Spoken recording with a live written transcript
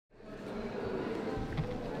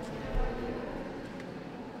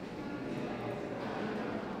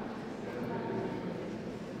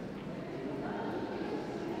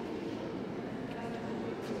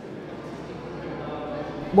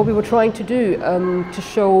what we were trying to do to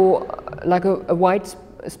show like a wide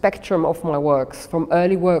spectrum of my works, from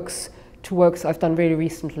early works to works I've done really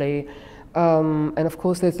recently. And of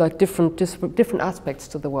course there's like different aspects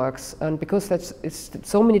to the works, and because it's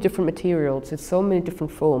so many different materials, it's so many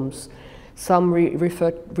different forms. Some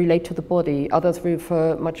relate to the body, others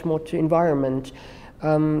refer much more to environment,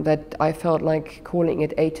 that I felt like calling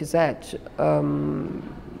it A to Z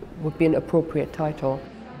would be an appropriate title.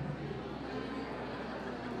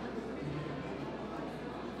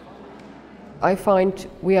 I find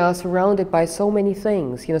we are surrounded by so many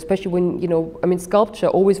things, especially when, I mean, sculpture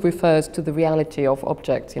always refers to the reality of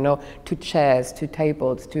objects, to chairs, to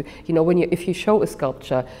tables, to, if you show a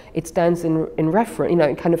sculpture, it stands in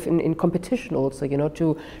reference, kind of in competition also,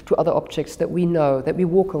 to other objects that we know, that we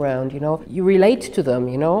walk around, You relate to them,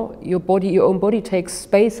 your own body takes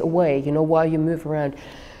space away, while you move around.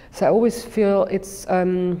 So I always feel it's,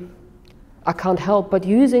 I can't help but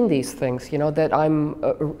using these things, that I'm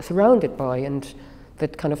surrounded by and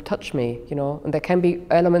that kind of touch me, And there can be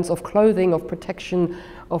elements of clothing, of protection,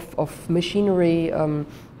 of machinery.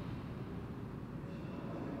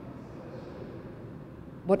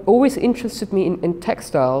 What always interested me in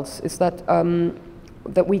textiles is that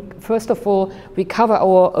that we, first of all, we cover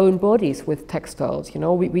our own bodies with textiles,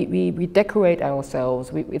 We decorate ourselves.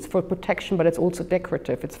 It's for protection, but it's also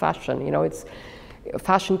decorative. It's fashion,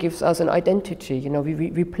 Fashion gives us an identity,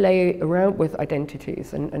 we play around with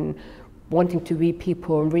identities and wanting to be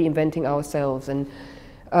people and reinventing ourselves.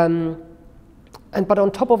 But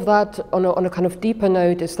on top of that, on a kind of deeper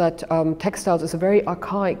note, is that textiles is a very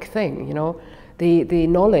archaic thing, The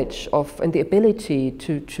knowledge of and the ability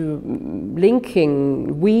to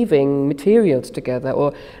linking, weaving materials together,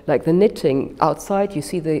 or like the knitting outside. You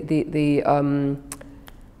see the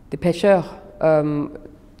pêcheurs.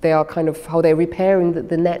 They are kind of how they're repairing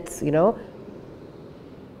the nets,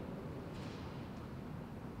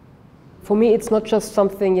 For me, it's not just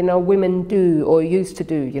something, women do or used to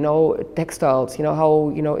do, textiles, how,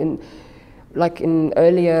 in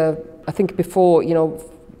earlier, I think before,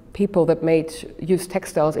 people that use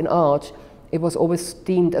textiles in art, it was always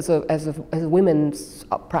deemed as a women's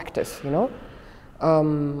practice,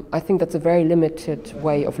 I think that's a very limited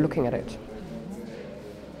way of looking at it.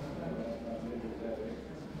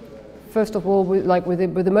 First of all, with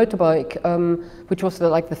the motorbike, which was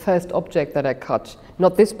the first object that I cut.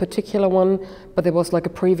 Not this particular one, but there was like a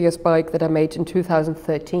previous bike that I made in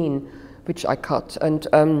 2013, which I cut. And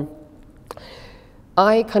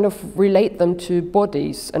I kind of relate them to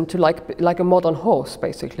bodies and to like a modern horse,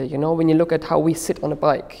 basically. When you look at how we sit on a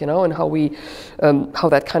bike, and how we, how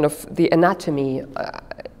that kind of the anatomy.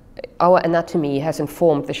 Our anatomy has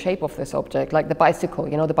informed the shape of this object, like the bicycle,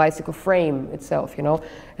 the bicycle frame itself,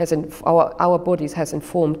 our bodies has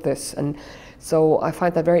informed this. And so I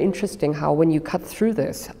find that very interesting how when you cut through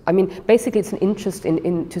this, I mean, basically it's an interest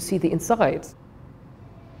in to see the insides.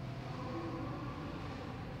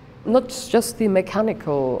 Not just the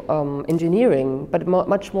mechanical engineering, but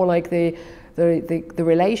much more like the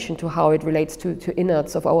relation to how it relates to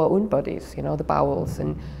innards of our own bodies, the bowels.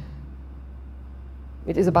 And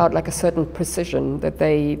it is about like a certain precision that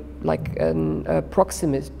they, like a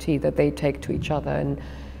proximity that they take to each other, and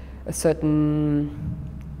a certain,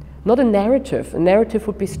 not a narrative. A narrative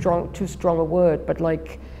would be too strong a word, but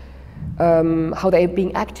like how they're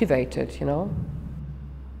being activated,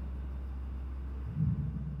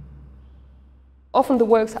 Often the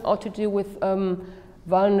works are to do with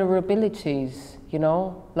vulnerabilities,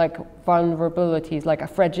 like vulnerabilities, like a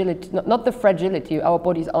fragility, not the fragility, our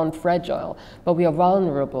bodies aren't fragile, but we are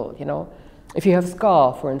vulnerable, If you have a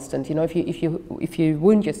scar, for instance, if you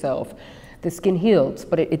wound yourself, the skin heals,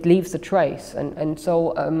 but it leaves a trace. And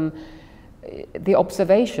so the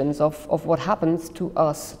observations of what happens to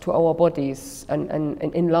us, to our bodies and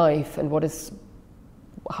in life, and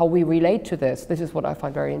how we relate to this is what I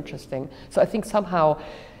find very interesting. So I think somehow,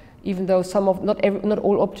 even though not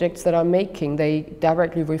all objects that I'm making, they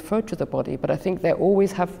directly refer to the body, but I think they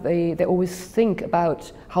always think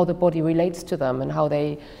about how the body relates to them and how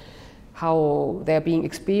they're being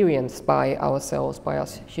experienced by ourselves, by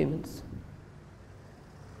us humans.